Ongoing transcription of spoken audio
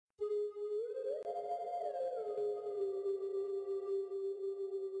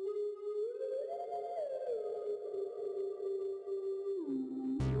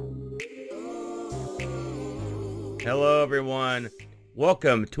Hello, everyone.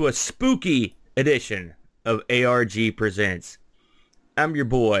 Welcome to a spooky edition of ARG Presents. I'm your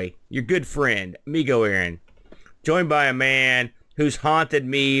boy, your good friend, Migo Aaron, joined by a man who's haunted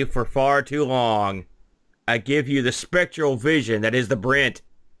me for far too long. I give you the spectral vision that is the Brent.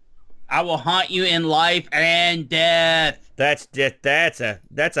 I will haunt you in life and death. That's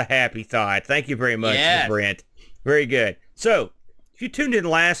a happy thought. Thank you very much, Yes. Brent. Very good. So, if you tuned in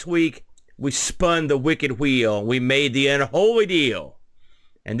last week, we spun the wicked wheel. We made the unholy deal.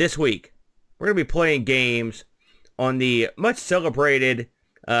 And this week, we're going to be playing games on the much celebrated,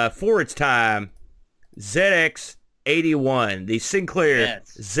 for its time, ZX81, the Sinclair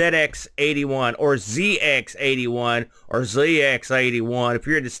ZX81, or ZX81, or ZX81, if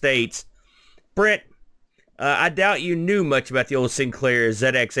you're in the States. Brent, I doubt you knew much about the old Sinclair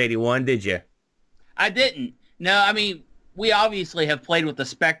ZX81, did you? I didn't. No, I mean, we obviously have played with the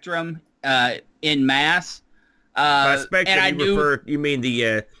Spectrum in mass. By Spectrum, and you mean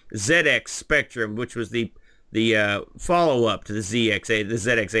the ZX Spectrum, which was the follow-up to the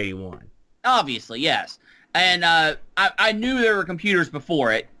ZX81. Obviously, yes. And I knew there were computers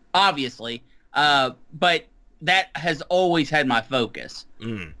before it, obviously, but that has always had my focus.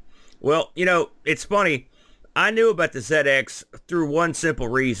 Well, you know, it's funny. I knew about the ZX through one simple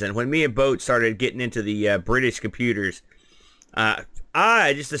reason. When me and Boat started getting into the British computers,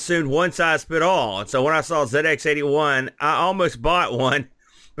 I just assumed one size fit all. And so when I saw ZX81, I almost bought one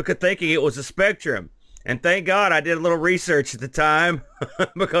because thinking it was a Spectrum. And thank God I did a little research at the time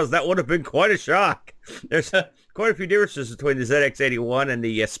because that would have been quite a shock. There's quite a few differences between the ZX81 and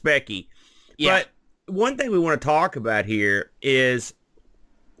the Specky. Yeah. But one thing we want to talk about here is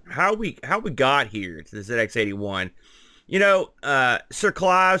how we got here to the ZX81. You know, Sir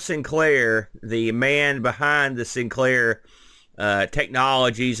Clive Sinclair, the man behind the Sinclair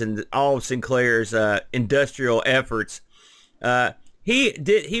technologies and all of Sinclair's industrial efforts,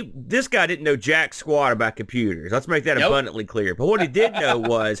 this guy didn't know jack squat about computers. Let's make that abundantly clear. But what he did know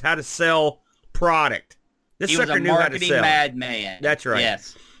was how to sell product. This sucker knew how to sell. He was a marketing madman. That's right.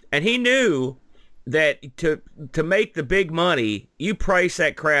 Yes. And he knew that to make the big money, you price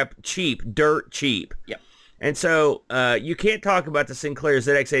that crap cheap, dirt cheap. Yep. And so you can't talk about the Sinclair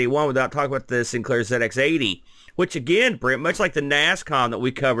ZX81 without talking about the Sinclair ZX80, which again, Brent, much like the NASCOM that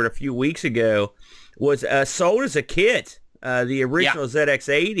we covered a few weeks ago, was sold as a kit. The original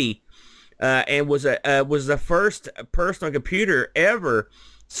ZX80 and was the first personal computer ever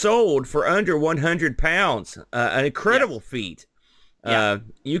sold for under 100 pounds. An incredible feat.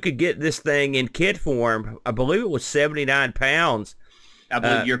 You could get this thing in kit form. I believe it was 79 pounds. I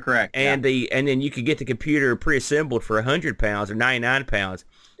believe you're correct. And then you could get the computer pre-assembled for 100 pounds or 99 pounds.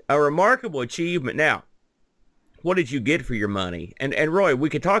 A remarkable achievement. Now, what did you get for your money? And Roy, we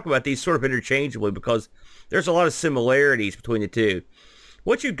could talk about these sort of interchangeably because there's a lot of similarities between the two.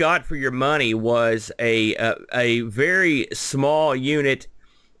 What you got for your money was a very small unit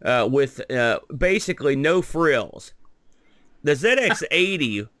with basically no frills. The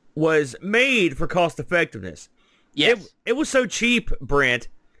ZX80 was made for cost effectiveness. Yes. It was so cheap, Brent,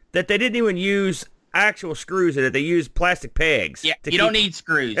 that they didn't even use actual screws in it. They used plastic pegs. Yeah, you don't need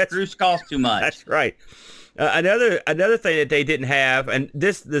screws. Screws cost too much. That's right. Another thing that they didn't have, and the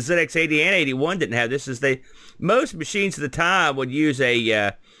ZX80 and 81 didn't have this, is most machines at the time would use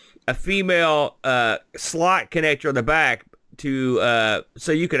a female slot connector on the back to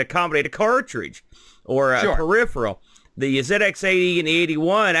so you could accommodate a cartridge or a peripheral. The ZX80 and the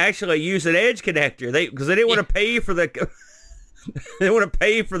 81 actually used an edge connector because they didn't want to pay for the they want to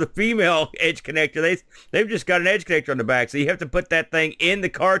pay for the female edge connector. They've just got an edge connector on the back, so you have to put that thing in the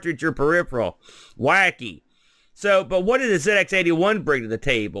cartridge or peripheral. Wacky. So, but what did the ZX81 bring to the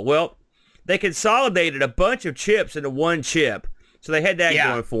table? Well, they consolidated a bunch of chips into one chip, so they had that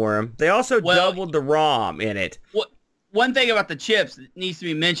going for them. They also doubled the ROM in it. One thing about the chips that needs to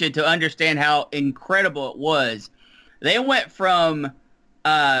be mentioned to understand how incredible it was, they went from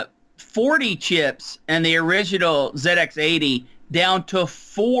 40 chips in the original ZX80 down to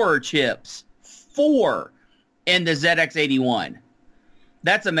 4 chips. 4 in the ZX81.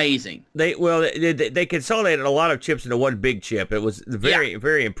 That's amazing. They consolidated a lot of chips into one big chip. It was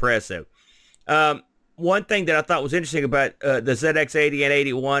very impressive. One thing that I thought was interesting about the ZX80 and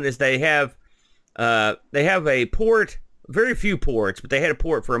 81 is they have a port, very few ports, but they had a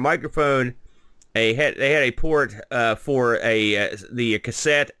port for a microphone. They had a port for the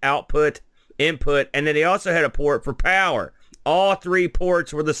cassette output, input, and then they also had a port for power. All 3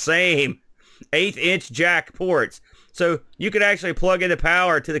 ports were the same 1/8-inch jack ports. So you could actually plug in the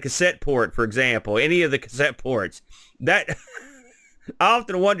power to the cassette port, for example, any of the cassette ports. That I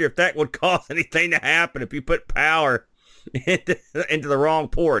often wonder if that would cause anything to happen if you put power into the wrong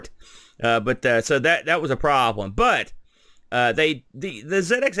port. So that was a problem. But the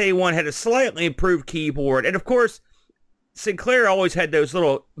ZX81 had a slightly improved keyboard, and of course, Sinclair always had those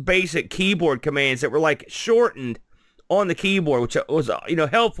little basic keyboard commands that were like shortened on the keyboard, which was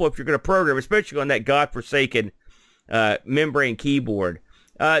helpful if you're going to program, especially on that godforsaken membrane keyboard.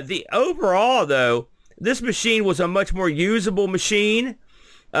 The overall, though, this machine was a much more usable machine,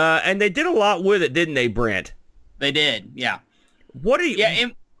 and they did a lot with it, didn't they, Brent? They did, yeah. What are you? Yeah,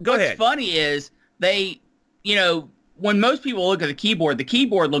 and go ahead. What's funny is they, when most people look at the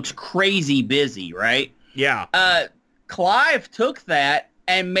keyboard looks crazy busy, right? Yeah. Clive took that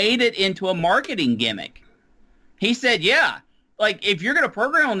and made it into a marketing gimmick. He said, yeah, like if you're going to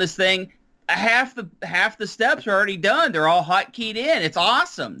program on this thing, half the steps are already done. They're all hotkeyed in. It's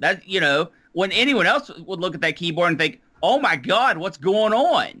awesome. That, when anyone else would look at that keyboard and think, oh my God, what's going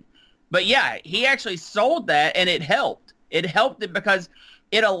on? But yeah, he actually sold that, and it helped. It helped it because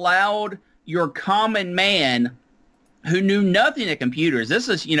it allowed your common man who knew nothing of computers. This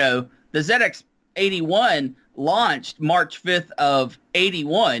is, the ZX81 launched March 5th of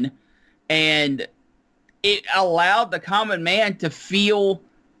 81, and it allowed the common man to feel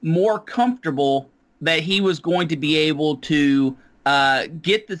more comfortable that he was going to be able to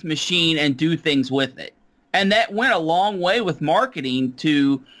get this machine and do things with it. And that went a long way with marketing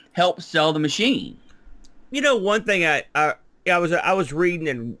to help sell the machine. One thing I was reading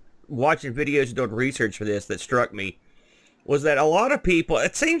and watching videos and doing research for this that struck me was that a lot of people,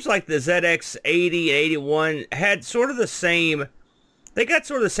 it seems like the ZX80 and 81 had sort of the same, they got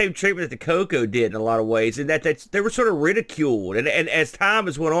sort of the same treatment that the Coco did in a lot of ways, in that they were sort of ridiculed. And as time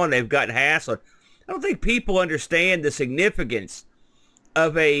has went on, they've gotten hassled. I don't think people understand the significance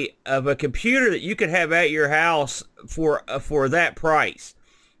of a computer that you could have at your house for that price.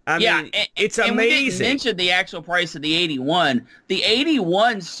 I mean, it's amazing. And we didn't mention the actual price of the 81. The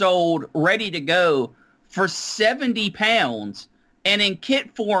 81 sold ready to go for 70 pounds, and in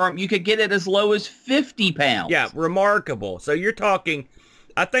kit form, you could get it as low as 50 pounds. Yeah, remarkable. So you're talking,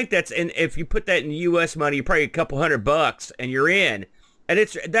 I think if you put that in U.S. money, you're probably a couple $100, and you're in. And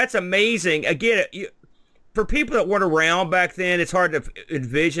that's amazing. Again, for people that weren't around back then, it's hard to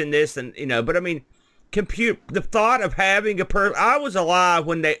envision this, and but I mean, the thought of having I was alive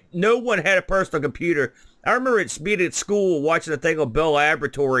when no one had a personal computer. I remember being at school watching a thing on Bell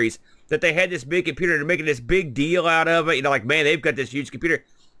Laboratories that they had this big computer and making this big deal out of it. Like, man, they've got this huge computer.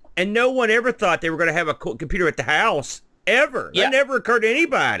 And no one ever thought they were going to have a computer at the house, ever. Yeah. That never occurred to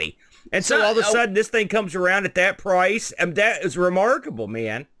anybody. And so all of a sudden, this thing comes around at that price, and that is remarkable,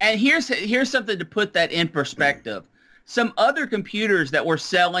 man. And here's something to put that in perspective. Some other computers that were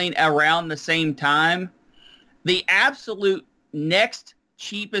selling around the same time, the absolute next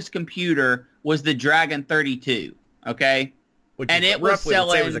cheapest computer was the Dragon 32, okay? And it was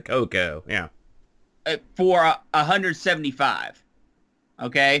selling, it was a Coco, yeah, for $175.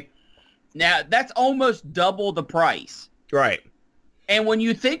 Okay, now that's almost double the price, right? And when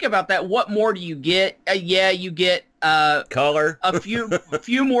you think about that, what more do you get? You get color, a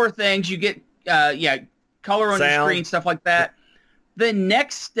few more things. You get color on the screen, stuff like that. The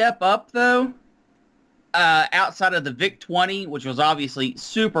next step up, though, outside of the VIC-20, which was obviously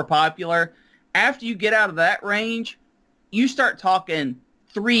super popular, after you get out of that range, you start talking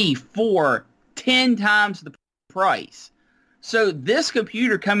 3, 4, 10 times the price. So this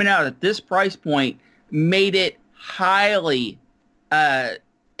computer coming out at this price point made it highly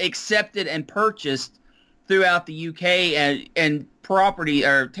accepted and purchased throughout the UK and property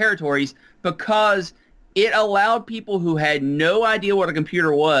or territories, because it allowed people who had no idea what a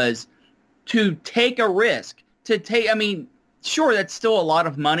computer was to take a risk. Sure, that's still a lot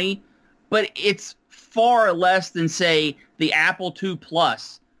of money, but it's far less than, say, the Apple II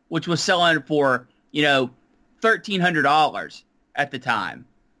Plus, which was selling for, $1,300 at the time.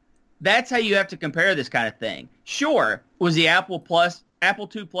 That's how you have to compare this kind of thing. Sure, was the Apple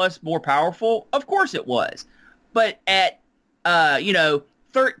II Plus more powerful? Of course it was. But at,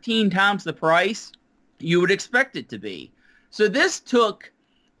 13 times the price, you would expect it to be. So this took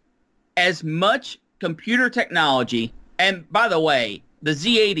as much computer technology, and by the way, the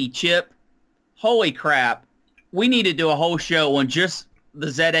Z80 chip, holy crap, we need to do a whole show on just the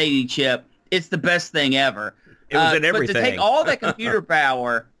Z80 chip. It's the best thing ever. It was in everything. But to take all that computer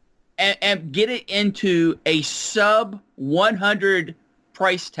power and get it into a sub 100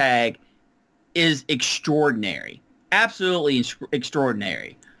 price tag is extraordinary. Absolutely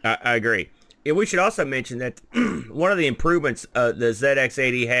extraordinary. I agree. Yeah, we should also mention that one of the improvements the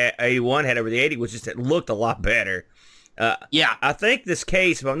ZX81 had over the 80 was just it looked a lot better. Yeah. I think this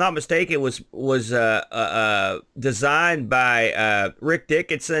case, if I'm not mistaken, was designed by Rick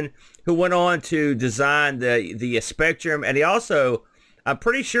Dickinson, who went on to design the Spectrum, and he also, I'm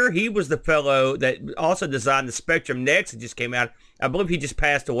pretty sure he was the fellow that also designed the Spectrum Next that just came out. I believe he just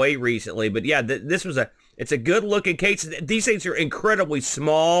passed away recently, but yeah, it's a good looking case. These things are incredibly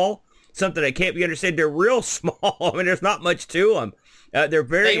small, something that can't be understood. They're real small. I mean, there's not much to them. They're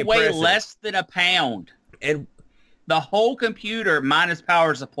very impressive. Weigh less than a pound. And the whole computer minus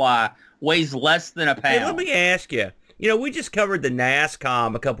power supply weighs less than a pound. Hey, let me ask you. You know, we just covered the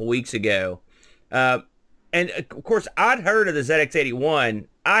NASCOM a couple weeks ago. And, of course, I'd heard of the ZX81.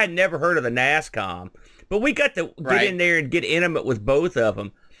 I had never heard of the NASCOM. But we got to get in there and get intimate with both of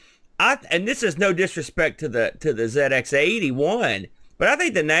them. And this is no disrespect to the ZX81, but I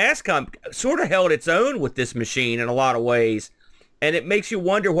think the NASCOM sort of held its own with this machine in a lot of ways. And it makes you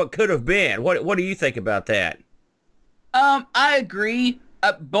wonder what could have been. What do you think about that? I agree.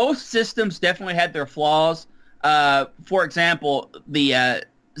 Both systems definitely had their flaws. For example, the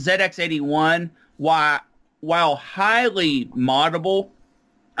ZX81, while highly moddable,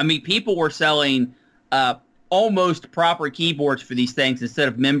 I mean, people were selling almost proper keyboards for these things instead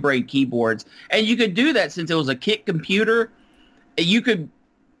of membrane keyboards. And you could do that since it was a kit computer. You could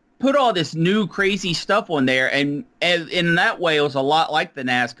put all this new crazy stuff on there, and in that way, it was a lot like the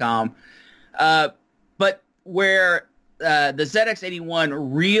NASCOM. But where the ZX81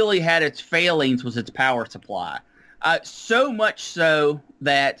 really had its failings was its power supply. So much so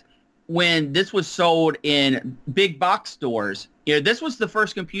that when this was sold in big box stores, you know, this was the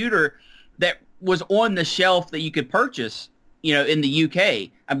first computer that was on the shelf that you could purchase, you know, in the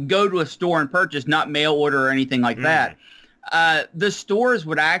UK. Go to a store and purchase, not mail order or anything like that. The stores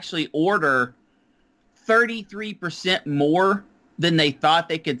would actually order 33% more than they thought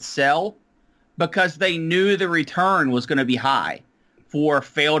they could sell because they knew the return was going to be high for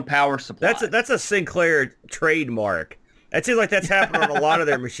failed power supply. That's a Sinclair trademark. It seems like that's happening on a lot of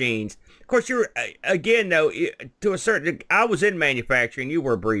their machines. Of course, you're, again, though, to a certain, I was in manufacturing, you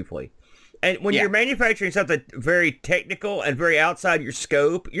were briefly. And when you're manufacturing something very technical and very outside your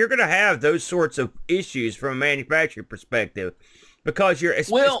scope, you're going to have those sorts of issues from a manufacturing perspective because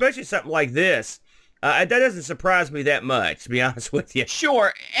especially something like this, that doesn't surprise me that much, to be honest with you.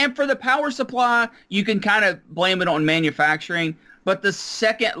 Sure. And for the power supply, you can kind of blame it on manufacturing. But the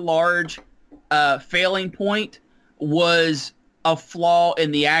second large failing point was a flaw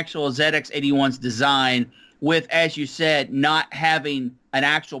in the actual ZX81's design with, as you said, not having an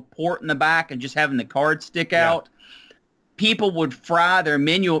actual port in the back and just having the card stick out. People would fry their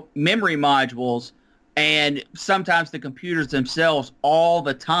memory modules and sometimes the computers themselves all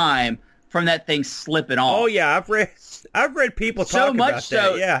the time from that thing slipping off. Oh yeah, I've read people talk about that.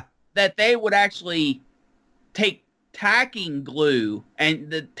 So much so that they would actually take tacking glue and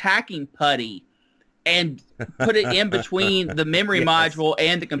the tacking putty and put it in between the memory module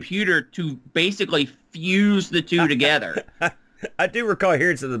and the computer to basically fuse the two together. I do recall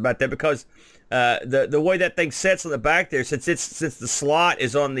hearing something about that because the way that thing sets on the back there, since the slot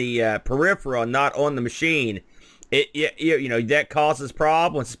is on the peripheral, not on the machine, you know that causes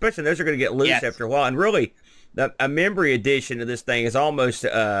problems. Especially those are going to get loose after a while. And really, a memory addition of this thing is almost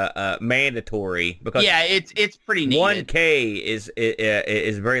mandatory because it's pretty needed. 1K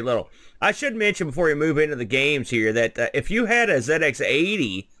is very little. I should mention before we move into the games here that if you had a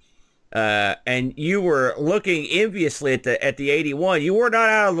ZX80. And you were looking enviously at the 81, you were not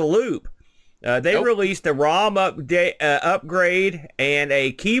out of the loop. They released a ROM upgrade and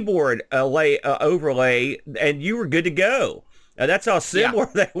a keyboard overlay, and you were good to go. That's how similar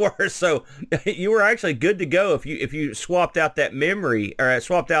they were. So you were actually good to go if you swapped out that memory or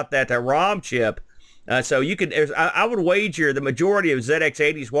swapped out that ROM chip. So you could. I would wager the majority of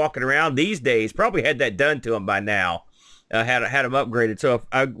ZX80s walking around these days probably had that done to them by now. Had them upgraded. So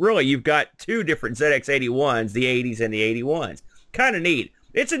really, you've got two different ZX81s, the 80s and the 81s. Kind of neat.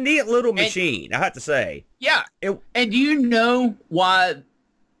 It's a neat little machine, I have to say. Yeah. And do you know why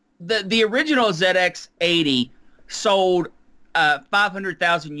the original ZX80 sold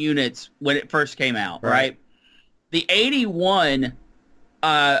 500,000 units when it first came out, right? The 81,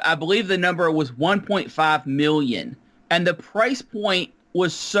 I believe the number was 1.5 million. And the price point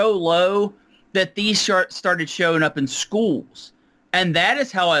was so low that these started showing up in schools. And that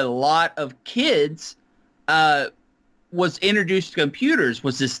is how a lot of kids was introduced to computers,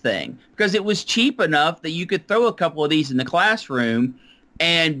 was this thing. Because it was cheap enough that you could throw a couple of these in the classroom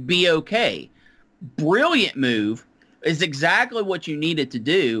and be okay. Brilliant move. Is exactly what you needed to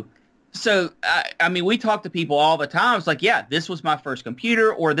do. So, I mean, we talk to people all the time. It's like, yeah, this was my first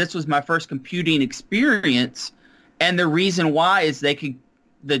computer or this was my first computing experience. And the reason why is the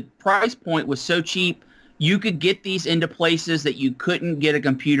price point was so cheap, you could get these into places that you couldn't get a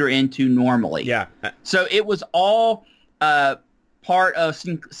computer into normally. Yeah. So it was all part of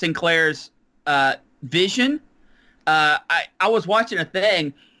Sinclair's vision. I was watching a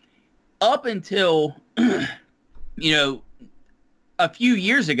thing up until, a few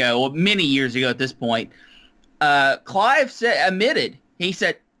years ago, or many years ago at this point, Clive admitted, he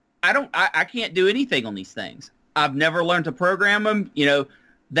said, I can't do anything on these things. I've never learned to program them.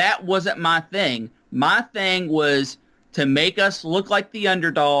 That wasn't my thing. My thing was to make us look like the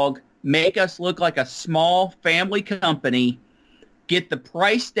underdog, make us look like a small family company, get the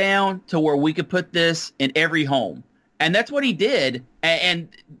price down to where we could put this in every home. And that's what he did. And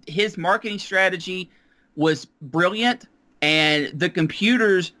his marketing strategy was brilliant. And the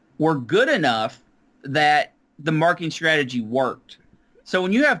computers were good enough that the marketing strategy worked. So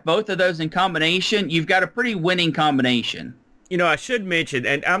when you have both of those in combination, you've got a pretty winning combination. I should mention,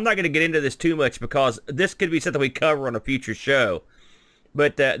 and I'm not going to get into this too much because this could be something we cover on a future show,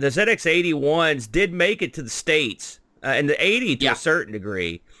 but the ZX81s did make it to the States in the 80s to a certain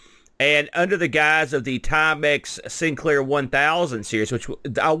degree, and under the guise of the Timex Sinclair 1000 series, which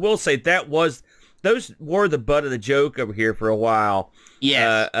I will say those were the butt of the joke over here for a while.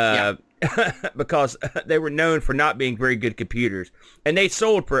 Yes. Because they were known for not being very good computers. And they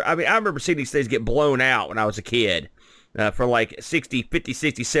sold I remember seeing these things get blown out when I was a kid for like 50,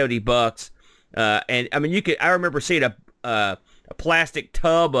 60, 70 bucks. And I remember seeing a plastic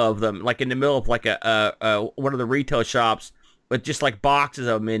tub of them like in the middle of like a one of the retail shops with just like boxes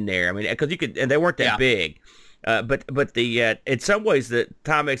of them in there. Because and they weren't that big. But in some ways the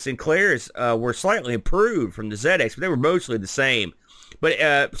Timex Sinclairs were slightly improved from the ZX, but they were mostly the same.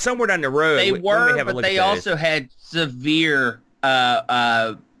 But somewhere down the road, they were, but they also had severe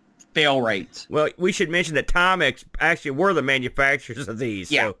fail rates. Well, we should mention that Timex actually were the manufacturers of these,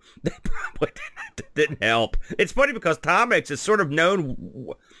 so they probably didn't help. It's funny because Timex is sort of known,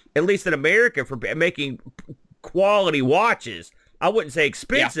 at least in America, for making quality watches. I wouldn't say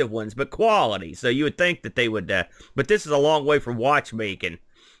expensive ones, but quality. So you would think that they would, but this is a long way from watchmaking.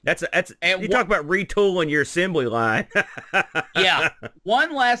 That's you talk about retooling your assembly line. Yeah.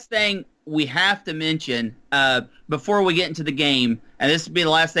 One last thing we have to mention before we get into the game, and this will be the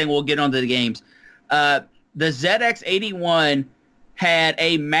last thing we'll get onto the games. The ZX81 had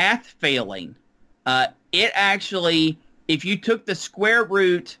a math failing. It actually, if you took the square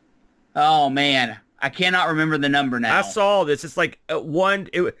root, oh man, I cannot remember the number now. I saw this. It's like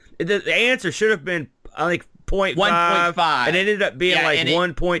the answer should have been, I think, 0.5, and it ended up being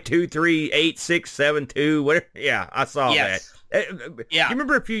 1.238672, whatever. Yeah, I saw that. You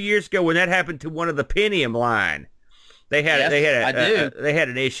remember a few years ago when that happened to one of the Pentium line? They had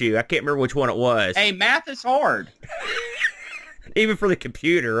an issue. I can't remember which one it was. Hey, math is hard. Even for the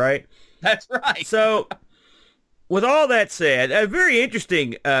computer, right? That's right. So, with all that said, a very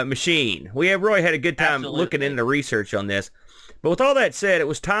interesting machine. We have really had a good time looking into research on this. But with all that said, it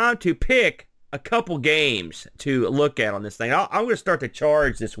was time to pick a couple games to look at on this thing. I'm going to start the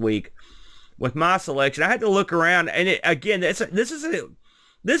charge this week with my selection. I had to look around, and this is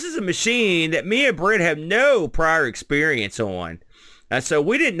a machine that me and Brent have no prior experience on. So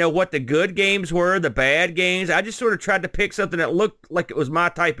we didn't know what the good games were, the bad games. I just sort of tried to pick something that looked like it was my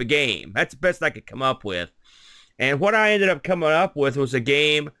type of game. That's the best I could come up with. And what I ended up coming up with was a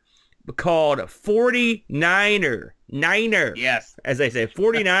game called 49er. Yes. As they say,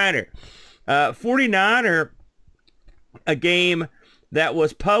 49er. 49er, a game that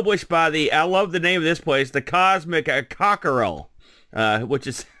was published by I love the name of this place, the Cosmic Cockerel, which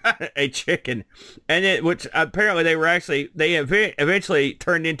is a chicken, and which apparently they eventually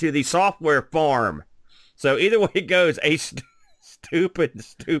turned into the Software Farm. So either way it goes, a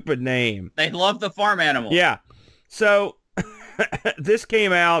stupid name. They love the farm animal. Yeah. So this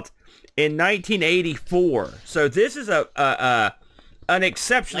came out in 1984. So this is an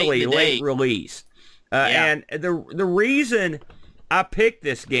exceptionally late release. And the reason I picked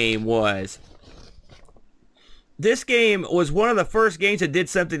this game was one of the first games that did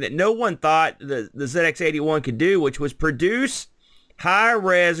something that no one thought the ZX81 could do, which was produce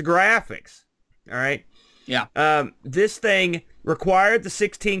high-res graphics. All right? Yeah. This thing required the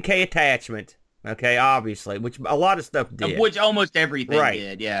 16K attachment. Okay, obviously, which a lot of stuff did. Which almost everything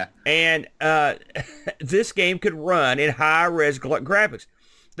did, yeah. And this game could run in high-res graphics.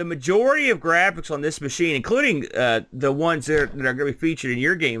 The majority of graphics on this machine, including the ones that are going to be featured in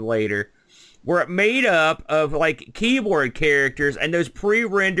your game later, were made up of like keyboard characters and those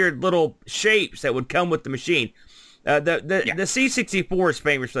pre-rendered little shapes that would come with the machine. The C64 is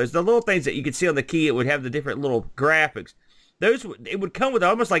famous for those. The little things that you could see on the key, it would have the different little graphics. Those, it would come with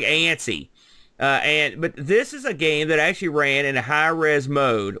almost like ANSI. But this is a game that actually ran in a high-res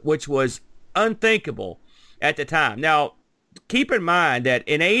mode, which was unthinkable at the time. Now, keep in mind that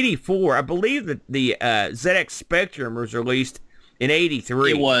in 84, I believe that the ZX Spectrum was released in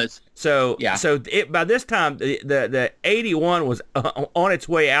 83. It was. So yeah. So by this time, the 81 was on its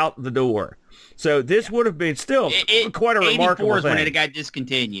way out the door. So this would have been still quite a remarkable thing. 84 is when it got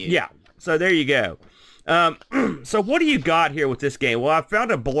discontinued. Yeah. So there you go. So what do you got here with this game? Well, I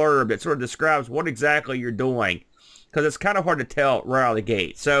found a blurb that sort of describes what exactly you're doing, because it's kind of hard to tell right out of the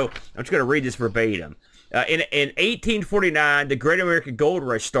gate. So I'm just going to read this verbatim. In 1849, the Great American Gold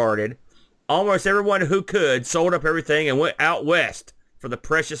Rush started. Almost everyone who could sold up everything and went out west for the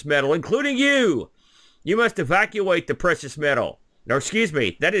precious metal, including you. You must evacuate the precious metal. No, excuse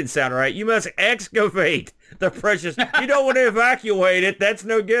me, that didn't sound right. You must excavate the precious. You don't want to evacuate it. That's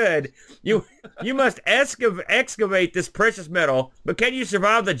no good. You must excavate this precious metal. But can you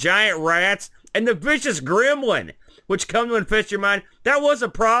survive the giant rats and the vicious gremlin, which come to infest your mind? That was a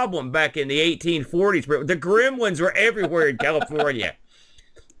problem back in the 1840s. The gremlins were everywhere in California.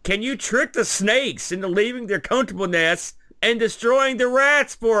 Can you trick the snakes into leaving their comfortable nests and destroying the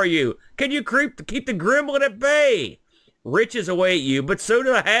rats for you? Can you keep the gremlin at bay? Riches await you, but so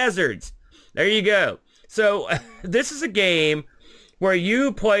do the hazards. There you go. So this is a game where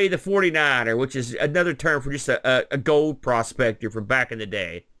you play the 49er, which is another term for just a gold prospector from back in the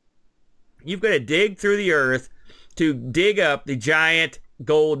day. You've got to dig through the earth to dig up the giant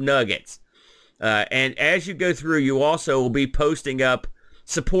gold nuggets. And as you go through, you also will be posting up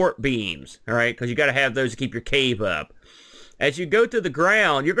support beams, all right, because you got to have those to keep your cave up. As you go to the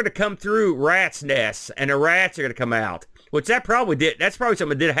ground, you're going to come through rats' nests, and the rats are going to come out. Which that's probably something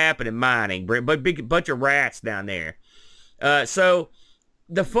that did happen in mining, but big bunch of rats down there. So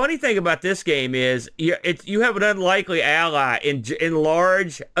the funny thing about this game is you have an unlikely ally in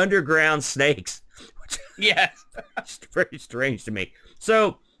large underground snakes. Yes. It's very strange to me.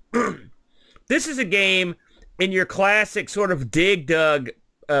 So this is a game in your classic sort of dig-dug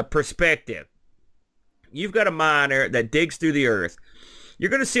perspective. You've got a miner that digs through the earth. You're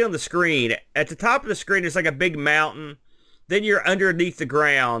going to see on the screen, at the top of the screen, there's like a big mountain. Then you're underneath the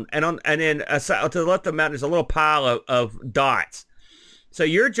ground, and then to the left of the mountain is a little pile of dots. So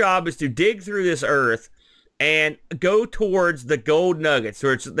your job is to dig through this earth and go towards the gold nuggets,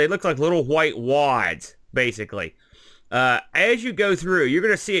 which they look like little white wads, basically. As you go through, you're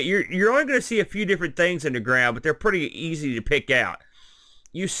going to see it. You're only going to see a few different things in the ground, but they're pretty easy to pick out.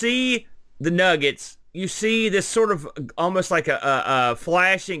 You see the nuggets. You see this sort of almost like a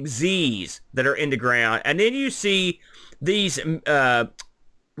flashing Z's that are in the ground, and then you see these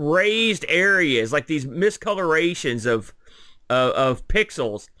raised areas, like these miscolorations of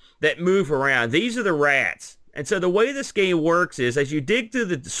pixels that move around. These are the rats. And so the way this game works is, as you dig through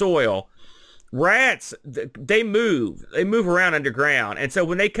the soil, rats, they move around underground. And so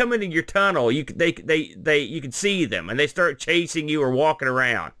when they come into your tunnel, you can see them, and they start chasing you or walking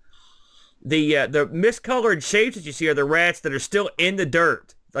around. The miscolored shapes that you see are the rats that are still in the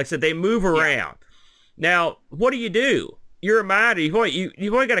dirt. Like I said, they move around. Yeah. Now, what do? You're a miner. You've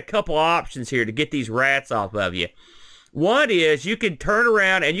only got a couple options here to get these rats off of you. One is you can turn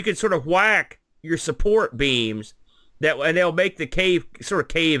around and you can sort of whack your support beams, and they'll make the cave sort of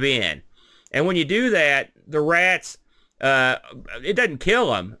cave in. And when you do that, the rats, it doesn't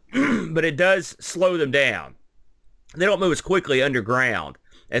kill them, but it does slow them down. They don't move as quickly underground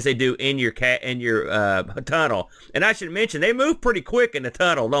as they do in your tunnel. And I should mention, they move pretty quick in the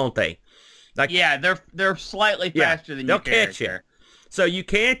tunnel, don't they? Like, yeah, they're slightly faster than your character. They'll catch you. So you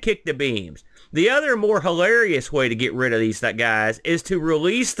can kick the beams. The other more hilarious way to get rid of these guys is to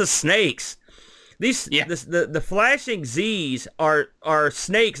release the snakes. The flashing Z's are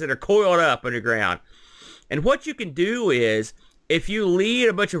snakes that are coiled up underground. And what you can do is, if you lead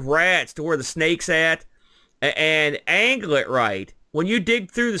a bunch of rats to where the snake's at and angle it right, when you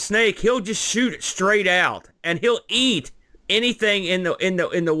dig through the snake, he'll just shoot it straight out, and he'll eat anything in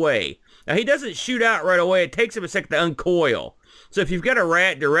the way. Now, he doesn't shoot out right away. It takes him a second to uncoil. So if you've got a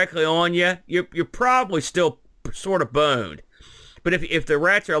rat directly on you, you're probably still sort of boned. But if the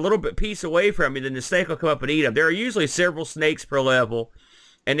rats are a little bit piece away from you, then the snake will come up and eat them. There are usually several snakes per level,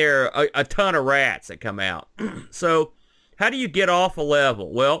 and there are a ton of rats that come out. So how do you get off a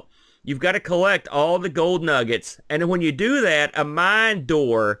level? Well, you've got to collect all the gold nuggets, and when you do that, a mine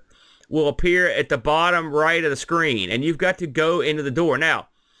door will appear at the bottom right of the screen, and you've got to go into the door. Now,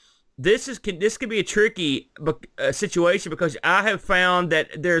 this can be a tricky situation, because I have found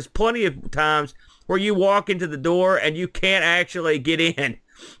that there's plenty of times where you walk into the door and you can't actually get in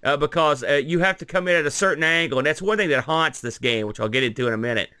because you have to come in at a certain angle, and that's one thing that haunts this game, which I'll get into in a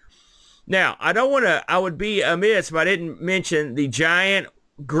minute. Now, I would be amiss if I didn't mention the giant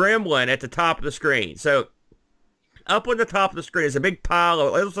gremlin at the top of the screen. So up on the top of the screen is a big pile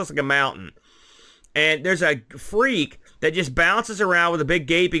of, it looks like a mountain. And there's a freak that just bounces around with a big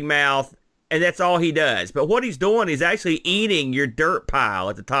gaping mouth, and that's all he does. But what he's doing, he's actually eating your dirt pile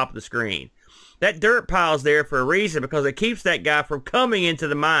at the top of the screen. That dirt pile's there for a reason, because it keeps that guy from coming into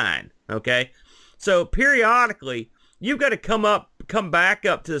the mine, okay? So periodically, you've got to come back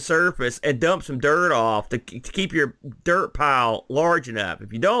up to the surface and dump some dirt off to keep your dirt pile large enough.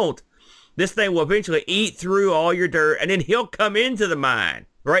 If you don't, this thing will eventually eat through all your dirt, and then he'll come into the mine,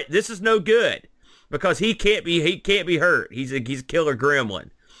 right? This is no good, because he can't be hurt. He's a killer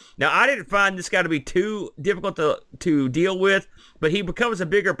gremlin. Now, I didn't find this guy to be too difficult to deal with, but he becomes a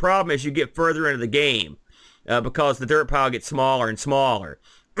bigger problem as you get further into the game because the dirt pile gets smaller and smaller.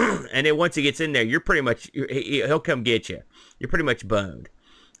 And then once he gets in there, you're pretty much, he'll come get you. You're pretty much boned.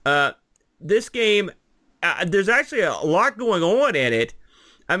 This game, there's actually a lot going on in it.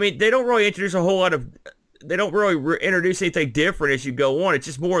 I mean, they don't really introduce a whole lot of, they don't really introduce anything different as you go on. It's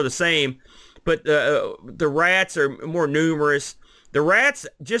just more of the same. But the rats are more numerous. The rats,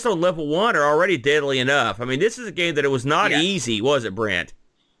 just on level 1, are already deadly enough. I mean, this is a game that it was not easy, was it, Brent?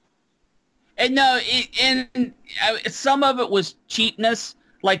 And no, some of it was cheapness.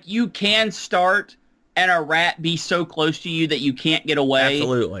 Like, you can start and a rat be so close to you that you can't get away.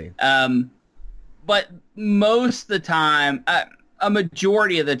 Absolutely. But most of the time, a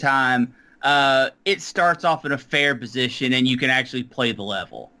majority of the time, it starts off in a fair position and you can actually play the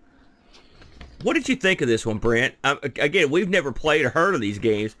level. What did you think of this one, Brent? Again, we've never played or heard of these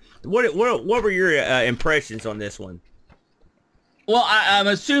games. What were your impressions on this one? Well, I'm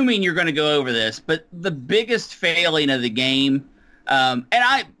assuming you're going to go over this, but the biggest failing of the game, I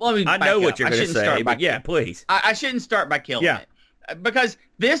know what you're going to say, but yeah, please. I shouldn't start by killing it, because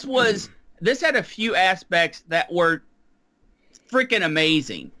this had a few aspects that were freaking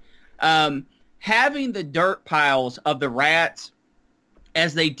amazing. Having the dirt piles of the rats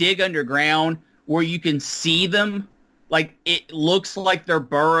as they dig underground, where you can see them, like it looks like they're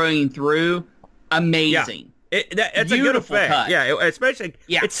burrowing through. Amazing. Yeah. That's a good effect. Cut. Yeah, especially,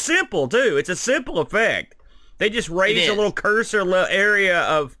 it's simple too. It's a simple effect. They just raise a little cursor area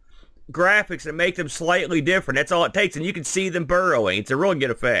of graphics and make them slightly different. That's all it takes, and you can see them burrowing. It's a really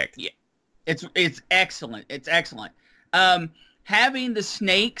good effect. Yeah, it's excellent. It's excellent. Having the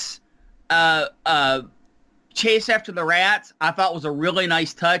snakes chase after the rats, I thought was a really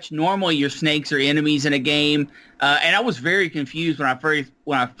nice touch. Normally, your snakes are enemies in a game, and I was very confused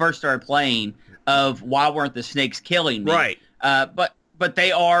when I first started playing of why weren't the snakes killing me. Right. But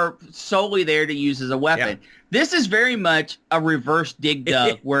they are solely there to use as a weapon. Yeah. This is very much a reverse Dig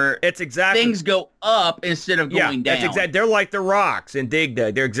Dug, where things go up instead of going down. That's exactly. They're like the rocks in Dig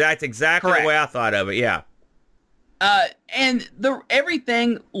Dug. They're exactly Correct. The way I thought of it. Yeah. And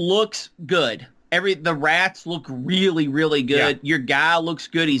everything looks good. The rats look really, really good. Yeah. Your guy looks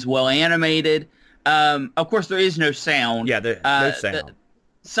good. He's well animated. Of course, there is no sound. Yeah, no sound.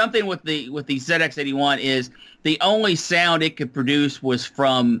 Something with the ZX81 is the only sound it could produce was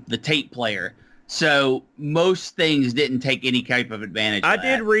from the tape player. So most things didn't take any type of advantage. I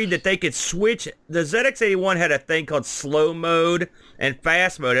did read that they could switch. The ZX81 had a thing called slow mode and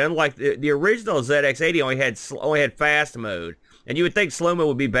fast mode. Unlike the original ZX80 only had fast mode. And you would think slow mode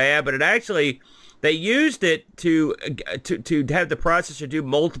would be bad, but it actually, they used it to have the processor do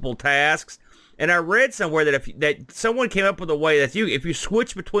multiple tasks. And I read somewhere that someone came up with a way that if you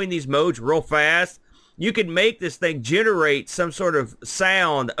switch between these modes real fast, you can make this thing generate some sort of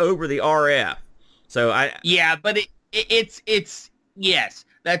sound over the RF. So but it's yes,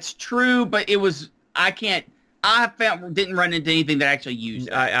 that's true. But didn't run into anything that actually used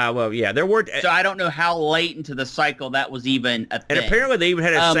it. There were. So I don't know how late into the cycle that was even a thing. And apparently they even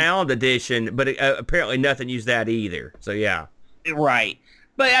had a sound edition, but apparently nothing used that either. So yeah, right.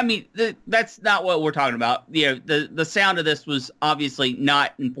 But I mean, that's not what we're talking about. You know, the sound of this was obviously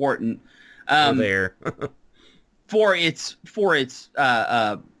not important for its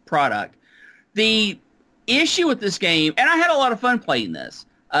product. The issue with this game, and I had a lot of fun playing this.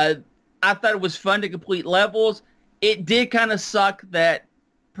 I thought it was fun to complete levels. It did kind of suck that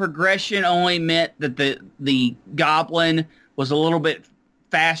progression only meant that the goblin was a little bit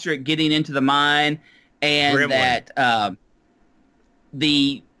faster at getting into the mine, and Gremlin. That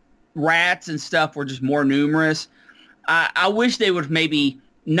the rats and stuff were just more numerous. I wish they would maybe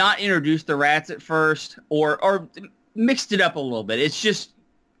not introduce the rats at first, or mixed it up a little bit. It's just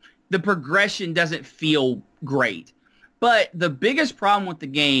the progression doesn't feel great. But the biggest problem with the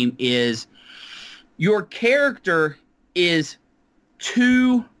game is your character is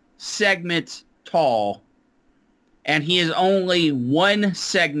 2 segments tall, and he is only 1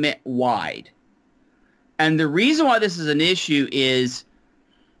 segment wide. And the reason why this is an issue is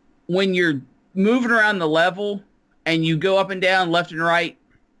when you're moving around the level and you go up and down, left and right,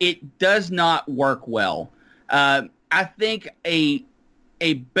 it does not work well. I think a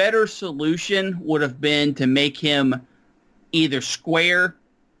better solution would have been to make him either square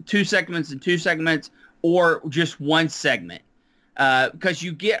 2 segments and 2 segments or just 1 segment. Because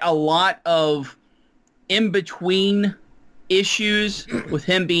you get a lot of in-between issues with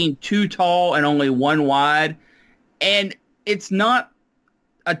him being too tall and only 1 wide. And it's not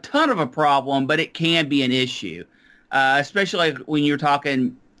a ton of a problem, but it can be an issue. Especially like when you're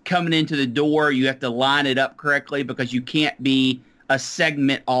talking coming into the door, you have to line it up correctly because you can't be a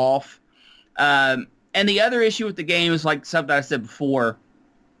segment off. And the other issue with the game is like something I said before,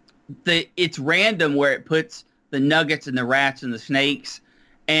 it's random where it puts the nuggets and the rats and the snakes.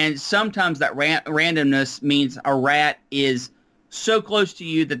 And sometimes that randomness means a rat is so close to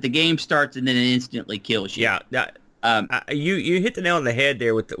you that the game starts and then it instantly kills you. Yeah. You hit the nail on the head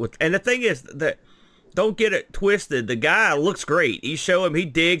there with and the thing is that don't get it twisted. The guy looks great. You show him, he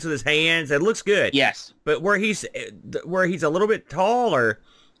digs with his hands. It looks good. Yes. But where he's a little bit taller,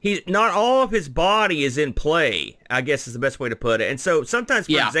 not all of his body is in play, I guess is the best way to put it. And so sometimes,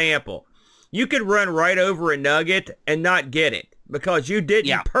 for example, you could run right over a nugget and not get it because you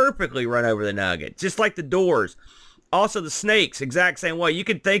didn't perfectly run over the nugget, just like the doors. Also, the snakes, exact same way. You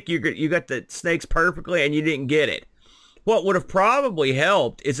could think you got the snakes perfectly and you didn't get it. What would have probably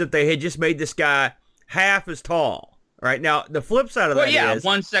helped is if they had just made this guy half as tall. Right now, the flip side of that is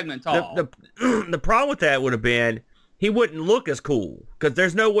 1 segment tall. The problem with that would have been he wouldn't look as cool because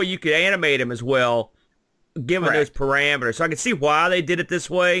there's no way you could animate him as well given those parameters. So I can see why they did it this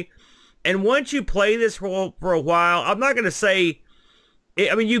way. And once you play this for a while, I'm not going to say,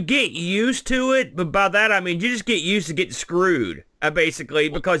 I mean, you get used to it, but by that I mean you just get used to getting screwed, basically,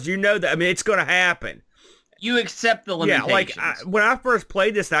 because you know that, I mean, it's going to happen. You accept the limitations. Yeah, like when I first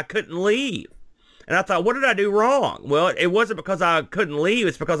played this, I couldn't leave. And I thought, what did I do wrong? Well, it wasn't because I couldn't leave.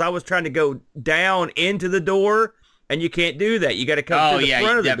 It's because I was trying to go down into the door, and you can't do that. You got to come to the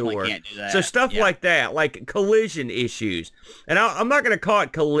front of the door. Can't do that. So stuff like that, like collision issues. And I'm not going to call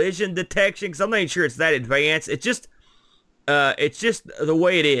it collision detection because I'm not even sure it's that advanced. It's just the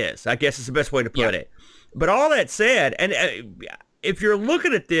way it is, I guess is the best way to put it. But all that said, and if you're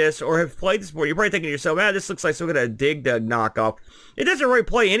looking at this or have played this before, you're probably thinking to yourself, this looks like some kind of Dig Dug knockoff. It doesn't really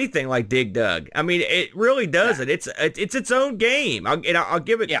play anything like Dig Dug. I mean, it really doesn't. It's its own game. I'll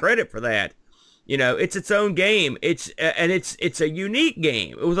give it credit for that. You know, it's its own game. It's a unique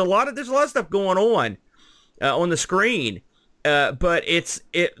game. There's a lot of stuff going on the screen. But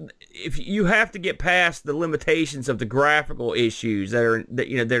if you have to get past the limitations of the graphical issues that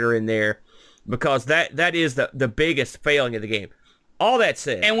are in there, because that is the biggest failing of the game. All that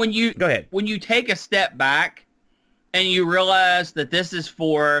said, and go ahead. When you take a step back and you realize that this is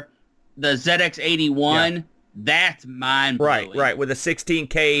for the ZX81, that's mind-blowing. Right, with a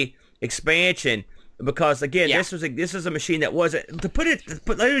 16K expansion, because again, this is a machine that wasn't let me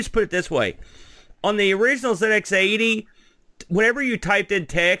just put it this way. On the original ZX80, whenever you typed in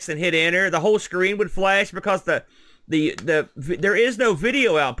text and hit enter, the whole screen would flash because there is no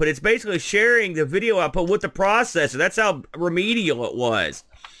video output. It's basically sharing the video output with the processor. That's how remedial it was,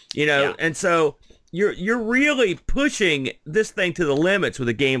 And so you're really pushing this thing to the limits with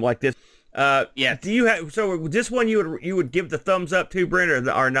a game like this. Do you have this one you would give the thumbs up to, Brent,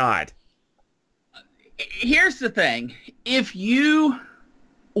 or not? Here's the thing: if you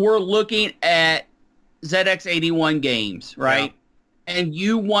were looking at ZX81 games, right, and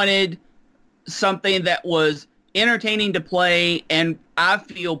you wanted something that was entertaining to play and I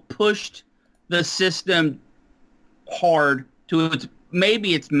feel pushed the system hard to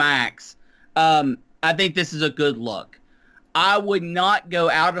its max, I think this is a good look. I would not go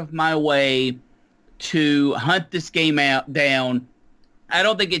out of my way to hunt this game down. I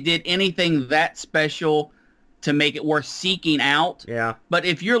don't think it did anything that special to make it worth seeking out. Yeah. But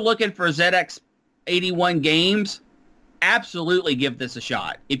if you're looking for ZX81 games, absolutely give this a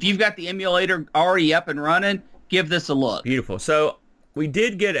shot. If you've got the emulator already up and running, give this a look. Beautiful. So we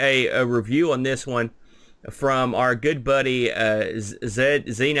did get a review on this one from our good buddy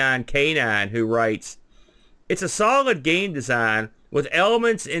Z9K9, who writes, "It's a solid game design with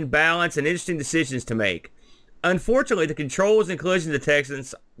elements in balance and interesting decisions to make. Unfortunately, the controls and collision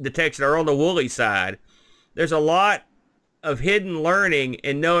detection are on the woolly side. There's a lot of hidden learning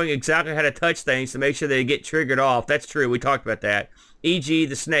and knowing exactly how to touch things to make sure they get triggered off. That's true. We talked about that. E.g.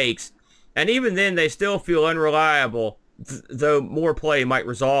 the snakes. And even then, they still feel unreliable, though more play might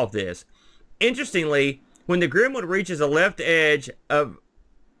resolve this. Interestingly, when the gremlin reaches the left edge,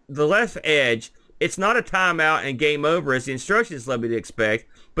 it's not a timeout and game over as the instructions led me to expect,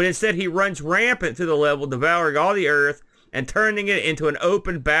 but instead he runs rampant through the level, devouring all the earth and turning it into an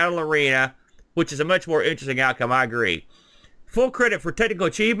open battle arena, which is a much more interesting outcome, I agree. Full credit for technical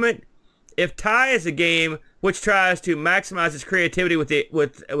achievement. If Ty is a game which tries to maximize its creativity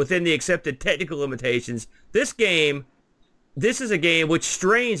within the accepted technical limitations, this is a game which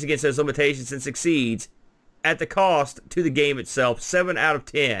strains against those limitations and succeeds at the cost to the game itself. 7 out of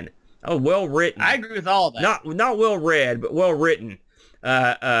 10. Oh, well written. I agree with all of that. Not well read, but well written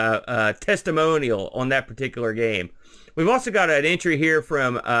testimonial on that particular game. We've also got an entry here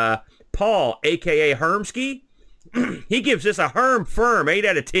from Paul, a.k.a. Hermsky. He gives this a firm 8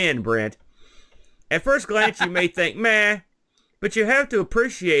 out of 10, Brent. At first glance, you may think, meh, but you have to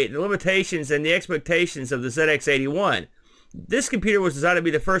appreciate the limitations and the expectations of the ZX81. This computer was designed to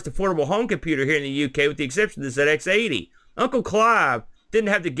be the first affordable home computer here in the UK, with the exception of the ZX80. Uncle Clive didn't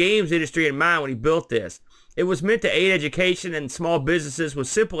have the games industry in mind when he built this. It was meant to aid education and small businesses with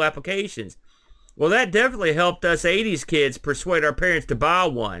simple applications. Well, that definitely helped us 80s kids persuade our parents to buy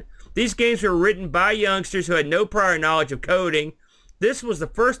one. These games were written by youngsters who had no prior knowledge of coding. This was the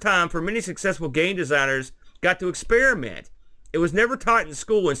first time for many successful game designers got to experiment. It was never taught in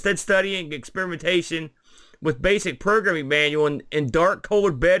school. Instead, studying experimentation with basic programming manual in dark,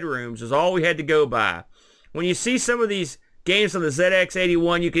 cold bedrooms was all we had to go by. When you see some of these games on the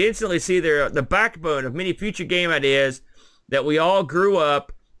ZX81, you can instantly see they're the backbone of many future game ideas that we all grew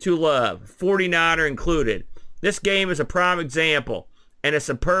up to love, 49er included. This game is a prime example and a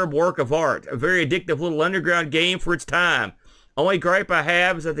superb work of art, a very addictive little underground game for its time. Only gripe I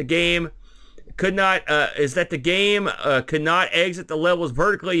have is that the game could not exit the levels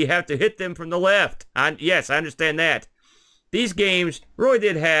vertically. You have to hit them from the left. Yes, I understand that. These games really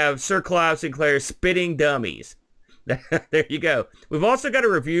did have Sir Clive Sinclair spitting dummies. There you go. We've also got a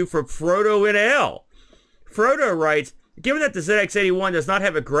review from Frodo NL. Frodo writes, given that the ZX81 does not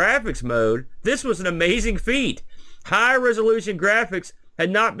have a graphics mode, this was an amazing feat. High-resolution graphics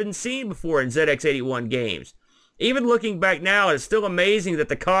had not been seen before in ZX81 games. Even looking back now, it's still amazing that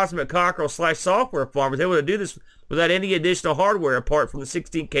the Cosmic Cockerel / Software Farm was able to do this without any additional hardware apart from the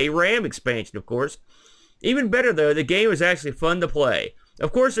 16K RAM expansion, of course. Even better, though, the game is actually fun to play.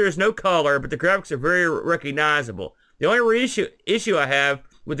 Of course, there is no color, but the graphics are very recognizable. The only issue I have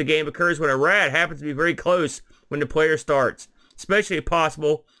with the game occurs when a rat happens to be very close when the player starts. Especially if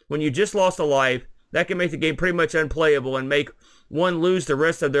possible, when you just lost a life, that can make the game pretty much unplayable and make one lose the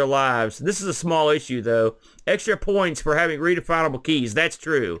rest of their lives. This is a small issue, though. Extra points for having redefinable keys. That's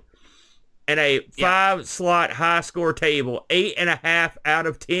true. And a 5-slot high score table. 8.5 out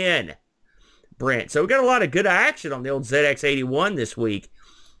of 10. Brent. So we got a lot of good action on the old ZX81 this week.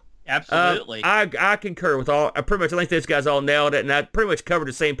 Absolutely. I concur with all. I think those guys all nailed it, and I pretty much covered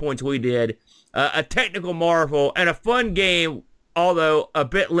the same points we did. A technical marvel and a fun game, although a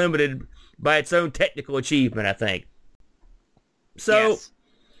bit limited by its own technical achievement, I think. So, yes.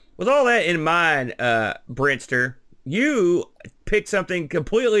 With all that in mind, Brentster, you picked something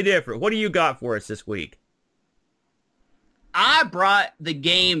completely different. What do you got for us this week? I brought the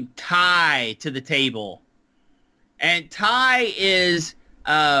game Ty to the table. And Ty is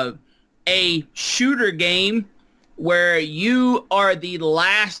a shooter game where you are the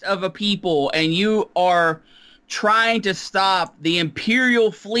last of a people and you are trying to stop the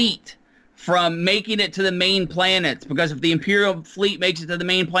Imperial fleet from making it to the main planets, because if the Imperial fleet makes it to the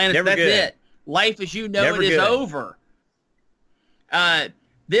main planets, that's it. Life as you know it is over.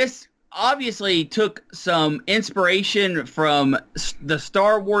 This obviously took some inspiration from the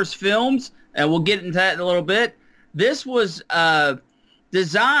Star Wars films, and we'll get into that in a little bit. This was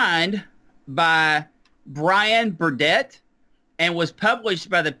designed by Brian Burdett and was published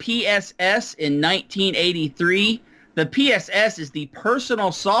by the PSS in 1983. The PSS is the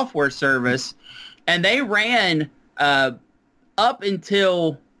Personal Software Service, and they ran up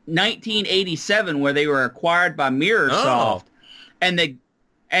until 1987, where they were acquired by Mirrorsoft. And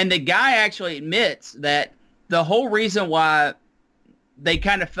the guy actually admits that the whole reason why they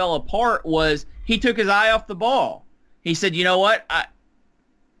kind of fell apart was he took his eye off the ball. He said, you know what?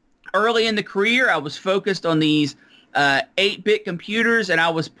 Early in the career, I was focused on these 8-bit computers, and I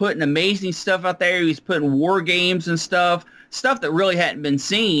was putting amazing stuff out there. He was putting war games and stuff that really hadn't been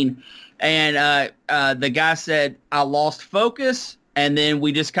seen. And the guy said, I lost focus, and then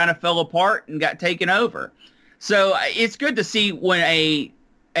we just kind of fell apart and got taken over. So it's good to see when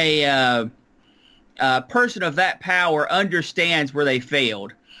a person of that power understands where they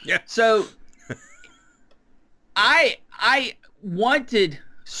failed. Yeah. So I wanted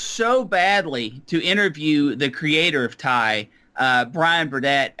so badly to interview the creator of Ty, Brian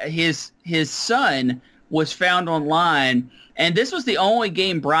Burdett. His son was found online, and this was the only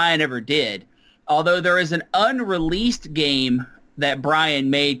game Brian ever did. Although there is an unreleased game that Brian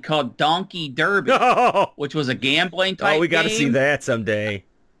made called Donkey Derby, which was a gambling type game. Oh, we got to see that someday.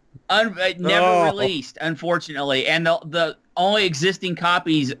 Never released, unfortunately, and the only existing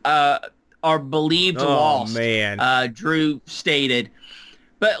copies are believed lost. Oh man, Drew stated.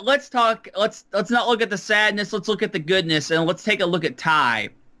 But let's not look at the sadness. Let's look at the goodness, and let's take a look at Ty.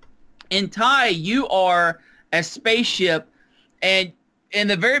 In Ty, you are a spaceship, and in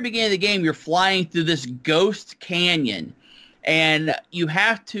the very beginning of the game, you're flying through this ghost canyon, and you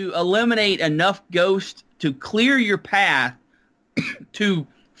have to eliminate enough ghosts to clear your path to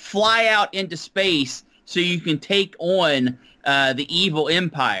fly out into space so you can take on the evil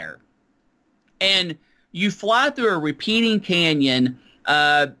empire. And you fly through a repeating canyon,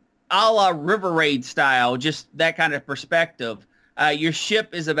 a la River Raid style, just that kind of perspective. Your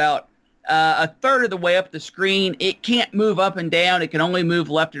ship is about a third of the way up the screen. It can't move up and down. It can only move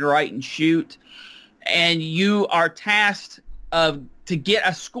left and right and shoot. And you are tasked to get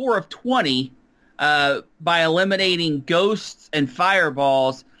a score of 20 by eliminating ghosts and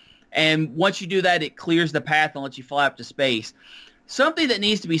fireballs. And once you do that, it clears the path and lets you fly up to space. Something that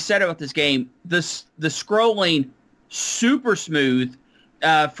needs to be said about this game, the scrolling, super smooth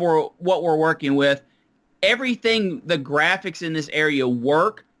for what we're working with. Everything, the graphics in this area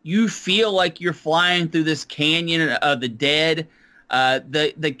work. You feel like you're flying through this canyon of the dead.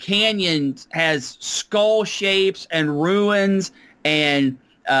 The canyon has skull shapes and ruins and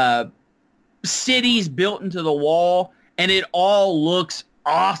cities built into the wall, and it all looks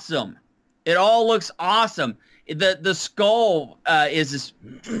awesome. It all looks awesome. The skull is this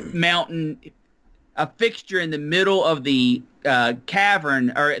mountain, a fixture in the middle of the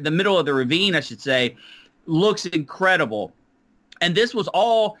cavern, or the middle of the ravine, I should say. Looks incredible. And this was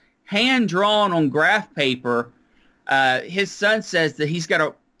all hand-drawn on graph paper. His son says that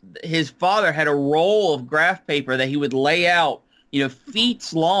his father had a roll of graph paper that he would lay out,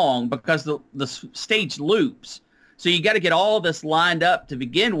 feet long, because the stage loops. So you got to get all this lined up to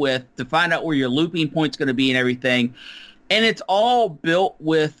begin with to find out where your looping point's going to be and everything. And it's all built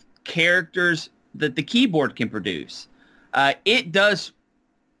with characters that the keyboard can produce. It does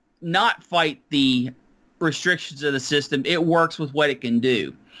not fight the restrictions of the system. It works with what it can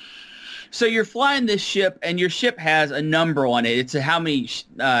do. So you're flying this ship, and your ship has a number on it. It's how many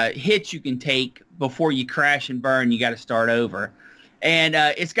hits you can take before you crash and burn. You got to start over. And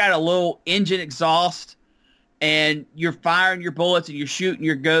it's got a little engine exhaust, and you're firing your bullets, and you're shooting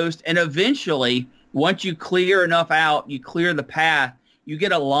your ghost. And eventually, once you clear enough out, you clear the path, you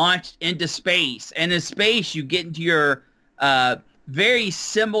get launched into space. And in space, you get into your very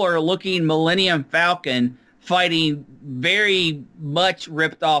similar-looking Millennium Falcon, fighting very much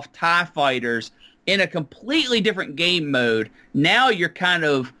ripped off TIE fighters in a completely different game mode. Now you're kind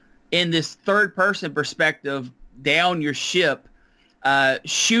of in this third-person perspective down your ship,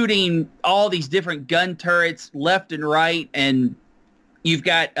 shooting all these different gun turrets left and right, and you've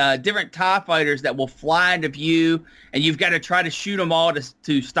got different TIE fighters that will fly into view, and you've got to try to shoot them all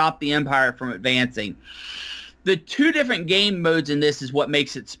to stop the Empire from advancing. The two different game modes in this is what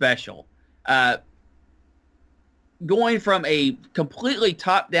makes it special. Going from a completely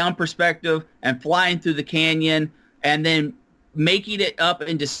top-down perspective and flying through the canyon, and then making it up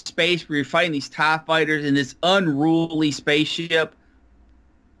into space where you're fighting these TIE fighters in this unruly spaceship.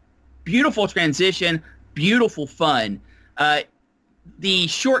 Beautiful transition, beautiful fun. The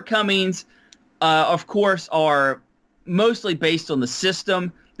shortcomings, of course, are mostly based on the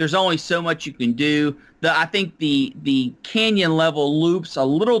system. There's only so much you can do. I think the canyon level loops a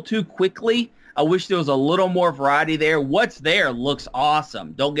little too quickly. I wish there was a little more variety there. What's there looks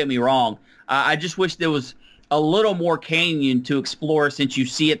awesome. Don't get me wrong. I just wish there was a little more canyon to explore, since you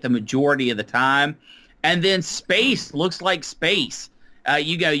see it the majority of the time. And then space looks like space.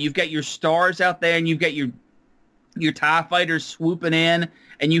 You've got your stars out there, and you've got your TIE fighters swooping in,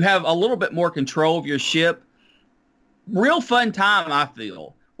 and you have a little bit more control of your ship. Real fun time, I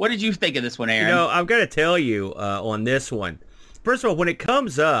feel. What did you think of this one, Aaron? I'm going to tell you on this one. First of all, when it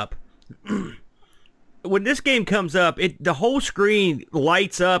comes up, when this game comes up, the whole screen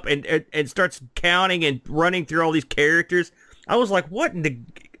lights up and starts counting and running through all these characters. I was like, what in the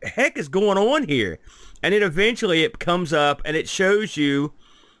heck is going on here? And then eventually it comes up and it shows you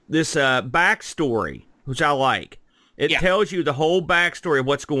this backstory which I like. It Yeah. tells you the whole backstory of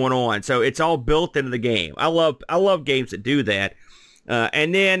what's going on, so it's all built into the game. I love games that do that.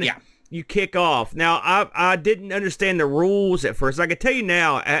 And then you kick off. Now, I didn't understand the rules at first. I can tell you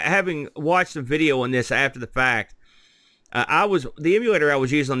now, having watched some video on this after the fact, the emulator I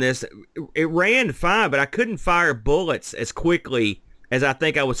was using on this, it ran fine, but I couldn't fire bullets as quickly as I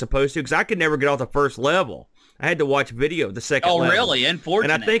think I was supposed to because I could never get off the first level. I had to watch video of the second level. Oh, really?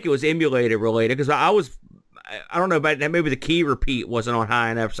 Unfortunate. And I think it was emulator related because I don't know about that. Maybe the key repeat wasn't on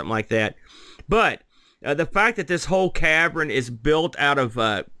high enough, something like that. But the fact that this whole cavern is built out of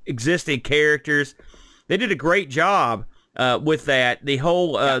existing characters, they did a great job with that. The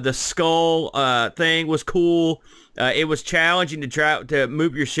whole the skull thing was cool. It was challenging to try to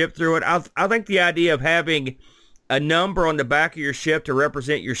move your ship through it. I think the idea of having a number on the back of your ship to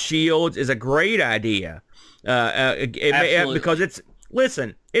represent your shields is a great idea. Because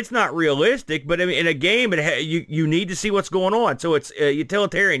it's not realistic, but I mean, in a game, you need to see what's going on. So it's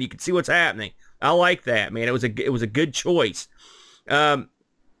utilitarian. You can see what's happening. I like that, man. It was a good choice. The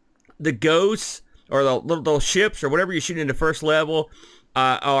ghosts or the little ships or whatever you're shooting in the first level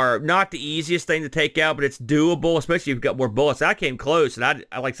are not the easiest thing to take out, but it's doable, especially if you've got more bullets. I came close, and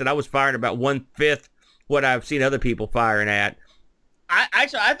I like I said, I was firing about 1/5 what I've seen other people firing at.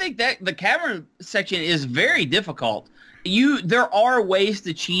 I think that the cavern section is very difficult. There are ways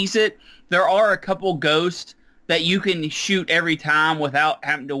to cheese it. There are a couple ghosts that you can shoot every time without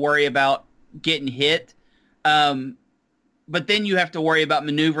having to worry about getting hit. But then you have to worry about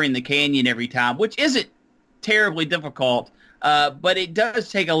maneuvering the canyon every time, which isn't terribly difficult, but it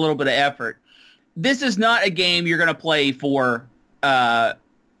does take a little bit of effort. This is not a game you're going to play for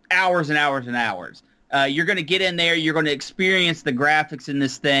hours and hours and hours. You're going to get in there, you're going to experience the graphics in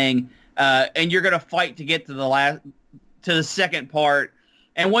this thing, and you're going to fight to get to the second part.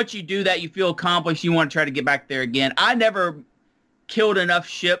 And once you do that, you feel accomplished. You want to try to get back there again. I never killed enough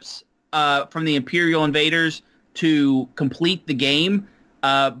ships from the Imperial invaders to complete the game,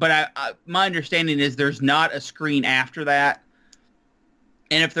 but my understanding is there's not a screen after that.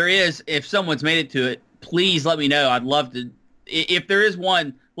 And if there is, if someone's made it to it, please let me know. I'd love to. If there is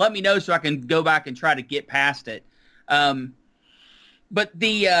one, let me know so I can go back and try to get past it. But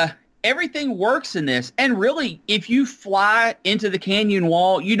everything works in this. And really, if you fly into the canyon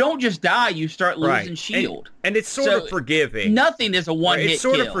wall, you don't just die. You start losing shield. And it's sort of forgiving. Nothing is a one-hit kill. It's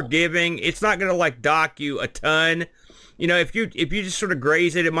sort of forgiving. It's not going to, like, dock you a ton. You know, if you just sort of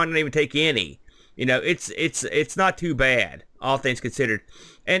graze it, it might not even take any. You know, it's not too bad, all things considered.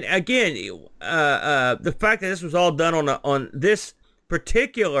 And again, the fact that this was all done on this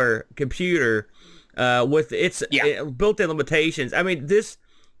particular computer with its built-in limitations. I mean,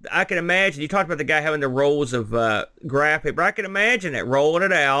 I can imagine, you talked about the guy having the rolls of graphic, but I can imagine it, rolling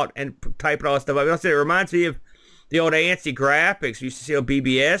it out and typing all that stuff up. It reminds me of the old ANSI graphics. You used to see on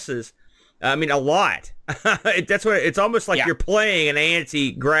BBSs. I mean, a lot. That's what it's almost like you're playing an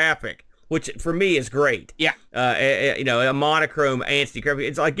ANSI graphic, which for me is great. Yeah. You know, a monochrome ANSI graphic.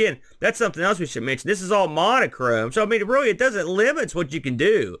 It's again, that's something else we should mention. This is all monochrome. So, I mean, really, it doesn't limit what you can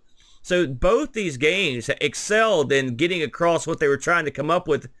do. So both these games excelled in getting across what they were trying to come up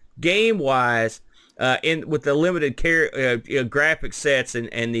with game-wise with the limited graphic sets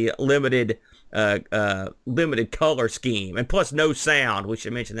and the limited color scheme, and plus no sound. We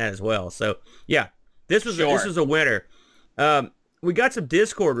should mention that as well. So yeah, this was a winner. We got some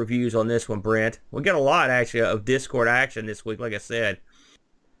Discord reviews on this one, Brent. We got a lot actually of Discord action this week. Like I said,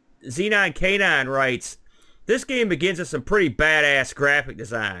 Z9K9 writes, "This game begins with some pretty badass graphic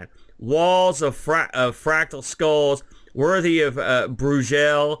design. Walls of fractal skulls worthy of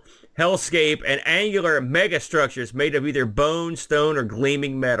Bruegel, hellscape, and angular megastructures made of either bone, stone, or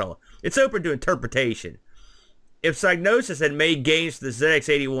gleaming metal. It's open to interpretation. If Psygnosis had made games for the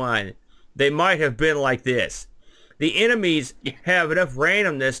ZX81, they might have been like this. The enemies have enough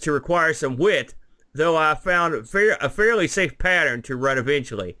randomness to require some wit, though I found a fairly safe pattern to run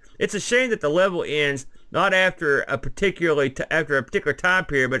eventually. It's a shame that the level ends not after a particular time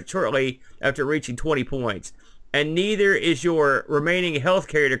period, but shortly after reaching 20 points. And neither is your remaining health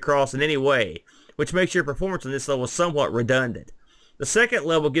carried across in any way, which makes your performance on this level somewhat redundant. The second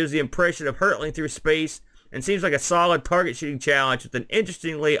level gives the impression of hurtling through space and seems like a solid target shooting challenge with an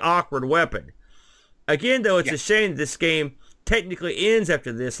interestingly awkward weapon. Again, though, it's a shame that this game technically ends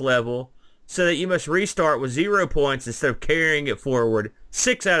after this level, so that you must restart with 0 points instead of carrying it forward.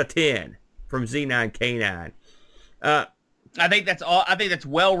 6 out of 10 from Z9K9. I think that's all. I think that's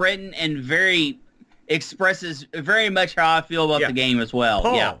well written and expresses very much how I feel about the game as well.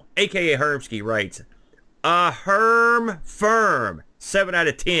 Paul, a.k.a. Hermsky, writes, a Herm Firm, 7 out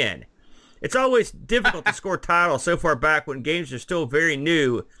of 10. It's always difficult to score titles so far back when games are still very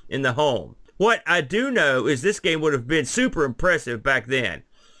new in the home. What I do know is this game would have been super impressive back then.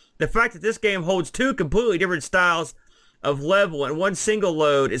 The fact that this game holds two completely different styles of level in one single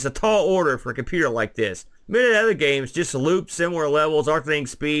load is a tall order for a computer like this. Many other games just loop similar levels, alternating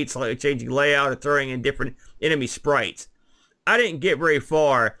speeds, like changing layout, and throwing in different enemy sprites. I didn't get very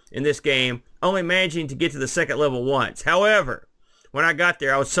far in this game, only managing to get to the second level once. However, when I got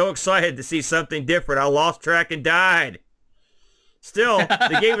there, I was so excited to see something different, I lost track and died. Still,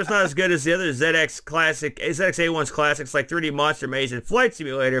 the game is not as good as the other ZX81's classics like 3D Monster Maze and Flight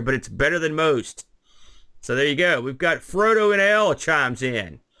Simulator, but it's better than most. So there you go. We've got Frodo and L chimes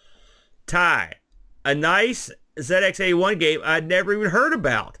in. Ty, a nice ZX81 game I'd never even heard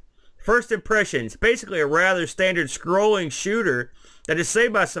about. First impressions, basically a rather standard scrolling shooter that is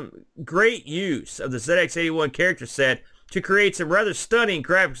saved by some great use of the ZX81 character set to create some rather stunning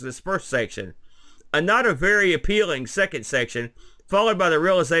graphics in this first section. A not a very appealing second section, followed by the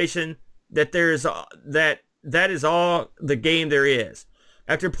realization that that is all the game there is.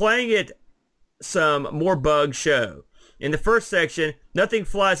 After playing it, some more bugs show. In the first section, nothing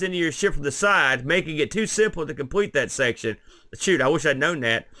flies into your ship from the side, making it too simple to complete that section. Shoot, I wish I'd known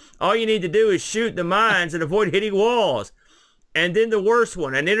that. All you need to do is shoot the mines and avoid hitting walls. And then the worst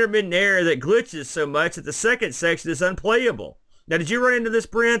one, an intermittent error that glitches so much that the second section is unplayable. Now, did you run into this,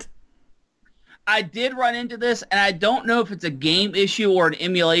 Brent? I did run into this, and I don't know if it's a game issue or an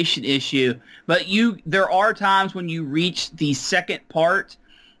emulation issue, but there are times when you reach the second part,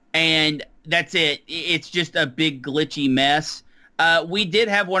 and that's it. It's just a big glitchy mess. We did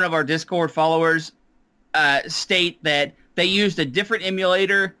have one of our Discord followers state that they used a different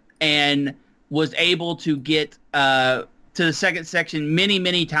emulator and was able to get to the second section many,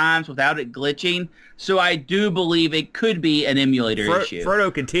 many times without it glitching. So I do believe it could be an emulator issue.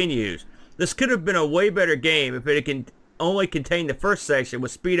 Frodo continues. This could have been a way better game if it had only contained the first section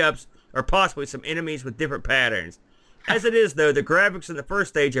with speed-ups or possibly some enemies with different patterns. As it is, though, the graphics in the first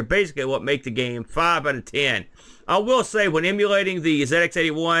stage are basically what make the game 5 out of 10. I will say, when emulating the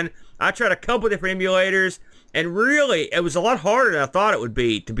ZX81, I tried a couple different emulators, and really, it was a lot harder than I thought it would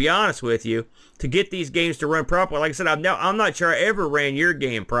be, to be honest with you, to get these games to run properly. Like I said, I'm not sure I ever ran your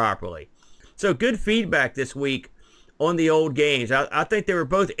game properly. So good feedback this week on the old games. I think they were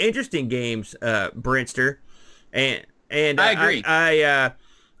both interesting games, Brentster, and I agree.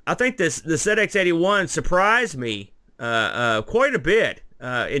 I think the ZX81 surprised me quite a bit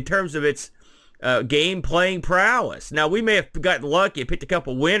in terms of its game playing prowess. Now, we may have gotten lucky and picked a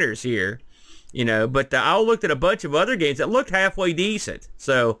couple winners here, but I looked at a bunch of other games that looked halfway decent.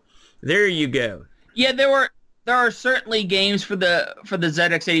 So there you go. Yeah, there are certainly games for the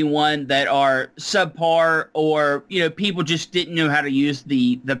ZX81 that are subpar, or people just didn't know how to use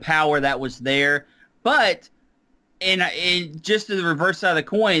the power that was there. But in just to the reverse side of the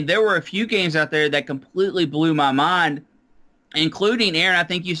coin, there were a few games out there that completely blew my mind, including, Aaron, I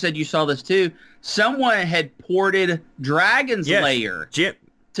think you said you saw this too. Someone had ported Dragon's Lair to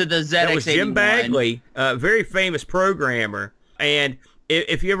the ZX81. That was Jim Bagley, a very famous programmer. And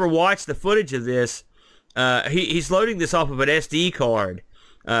if you ever watch the footage of this, he's loading this off of an SD card,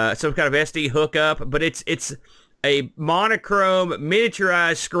 some kind of SD hookup, but it's a monochrome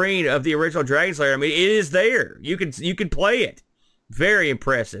miniaturized screen of the original Dragon's Lair. I mean, it is there. You can play it. Very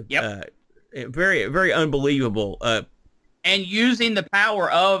impressive. Yep. Very, very unbelievable. And using the power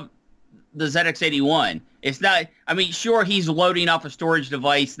of the ZX81. It's not, sure, he's loading off a storage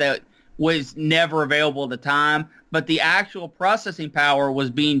device that was never available at the time, but the actual processing power was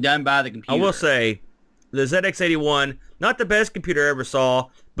being done by the computer. I will say, the ZX81, not the best computer I ever saw,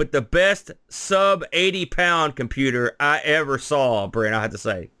 but the best sub 80-pound computer I ever saw, Brent, I have to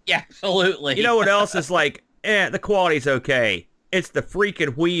say. Yeah, absolutely. You know what else is like, the quality's okay. It's the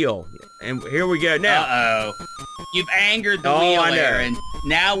freaking wheel. And here we go. Now. Uh-oh. You've angered the wheel, I know. Aaron.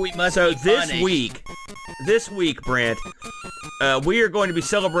 Now we must be punished. This week, Brent, we are going to be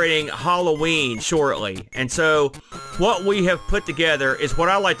celebrating Halloween shortly. And so what we have put together is what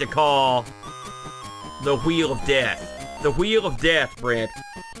I like to call the Wheel of Death. The Wheel of Death, Brent.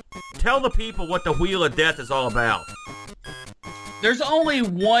 Tell the people what the Wheel of Death is all about. There's only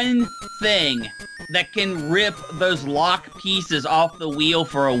one thing that can rip those lock pieces off the wheel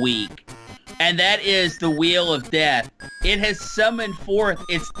for a week, and that is the Wheel of Death. It has summoned forth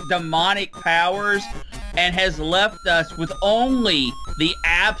its demonic powers and has left us with only the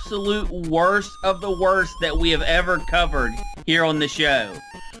absolute worst of the worst that we have ever covered here on the show.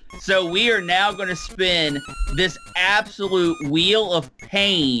 So we are now going to spin this absolute wheel of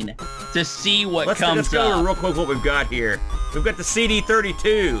pain to see what Let's comes go up. over real quick what we've got here. We've got the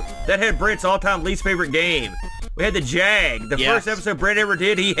CD32. That had Brent's all-time least favorite game. We had the Jag. The first episode Brent ever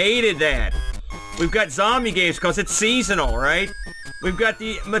did, he hated that. We've got zombie games because it's seasonal, right? We've got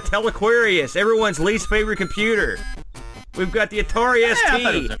the Mattel Aquarius, everyone's least favorite computer. We've got the Atari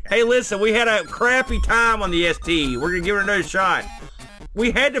ST. Hey, listen, we had a crappy time on the ST. We're going to give it another shot.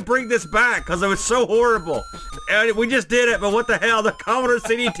 We had to bring this back because it was so horrible. And we just did it, but what the hell? The Commodore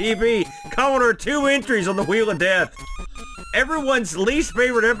CD-TV. Commodore 2 entries on the Wheel of Death. Everyone's least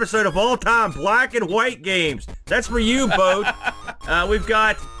favorite episode of all time, black and white games. That's for you, Boat. We've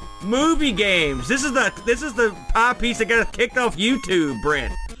got movie games. This is the pie piece that got kicked off YouTube,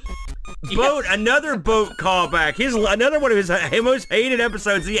 Brent. Boat, another Boat callback. Another one of his most hated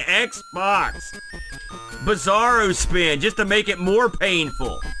episodes, the Xbox. Bizarro spin, just to make it more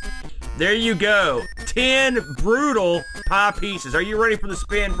painful. There you go. 10 brutal pie pieces. Are you ready for the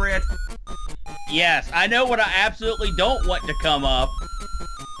spin, Brent? Yes, I know what I absolutely don't want to come up.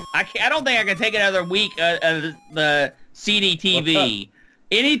 I don't think I can take another week of the CD-TV.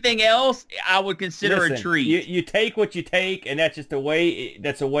 Anything else, I would consider a treat. You take what you take, and that's just the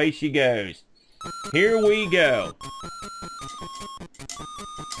way she goes. Here we go.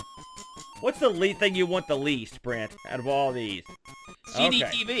 What's the thing you want the least, Brent, out of all these?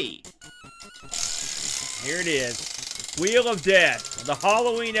 CD-TV. Okay. Here it is. Wheel of Death. The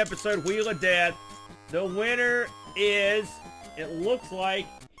Halloween episode, Wheel of Death. The winner is, it looks like,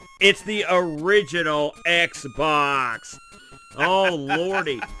 it's the original Xbox. Oh,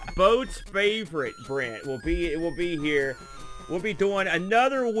 Lordy. Boat's favorite, Brent, will be here. We'll be doing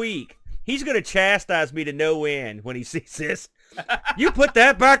another week. He's going to chastise me to no end when he sees this. You put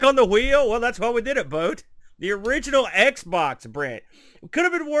that back on the wheel? Well, that's why we did it, Boat. The original Xbox, Brent. It could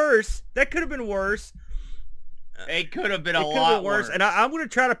have been worse. That could have been worse. It could have been a lot worse. And I'm going to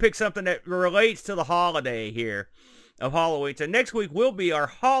try to pick something that relates to the holiday here of Halloween. So next week will be our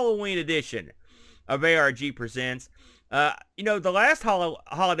Halloween edition of ARG Presents. The last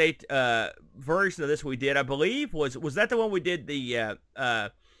holiday version of this we did, I believe, was that the one we did the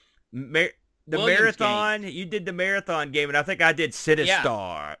marathon? Game. You did the marathon game, and I think I did Sinistar.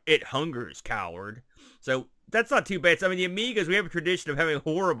 Yeah. It hungers, coward. So that's not too bad. So, I mean, the Amigas, we have a tradition of having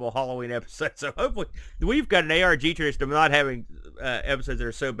horrible Halloween episodes. So hopefully we've got an ARG tradition of not having episodes that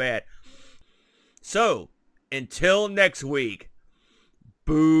are so bad. So until next week,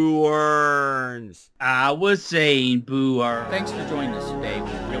 Boo Earns. I was saying Boo Earns. Thanks for joining us today.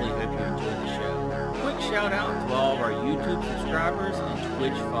 We really hope you enjoyed the show. Quick shout out to all of our YouTube subscribers and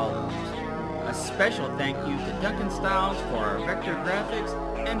Twitch followers. A special thank you to Duncan Styles for our vector graphics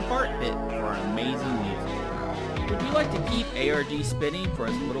and BartBit for our amazing music. Would you like to keep ARG spinning for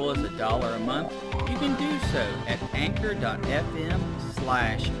as little as $1 a month? You can do so at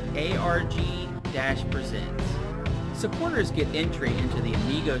anchor.fm/ARG-presents. Supporters get entry into the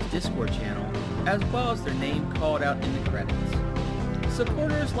Amigos Discord channel, as well as their name called out in the credits.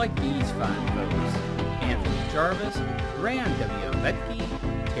 Supporters like these fine folks: Anthony Jarvis, Graham W. Vetke,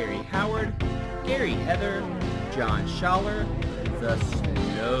 Terry Howard, Gary Heather, John Schaller, The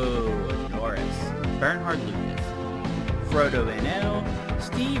Snow Norris, Bernhard Lucas, Frodo NL,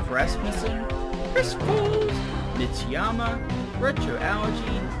 Steve Rasmussen, Chris Foles, Mitsuyama, Retro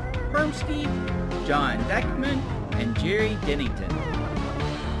Algae, Hermski, John Deckman, and Jerry Dennington.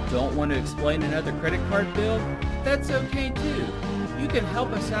 Don't want to explain another credit card bill? That's okay too. You can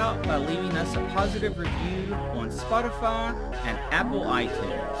help us out by leaving us a positive review on Spotify and Apple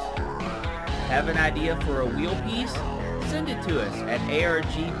iTunes. Have an idea for a wheel piece? Send it to us at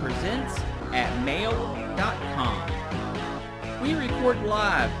argpresents@mail.com. We record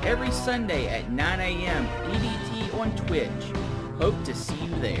live every Sunday at 9 a.m. EDT on Twitch. Hope to see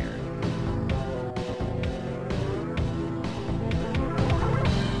you there.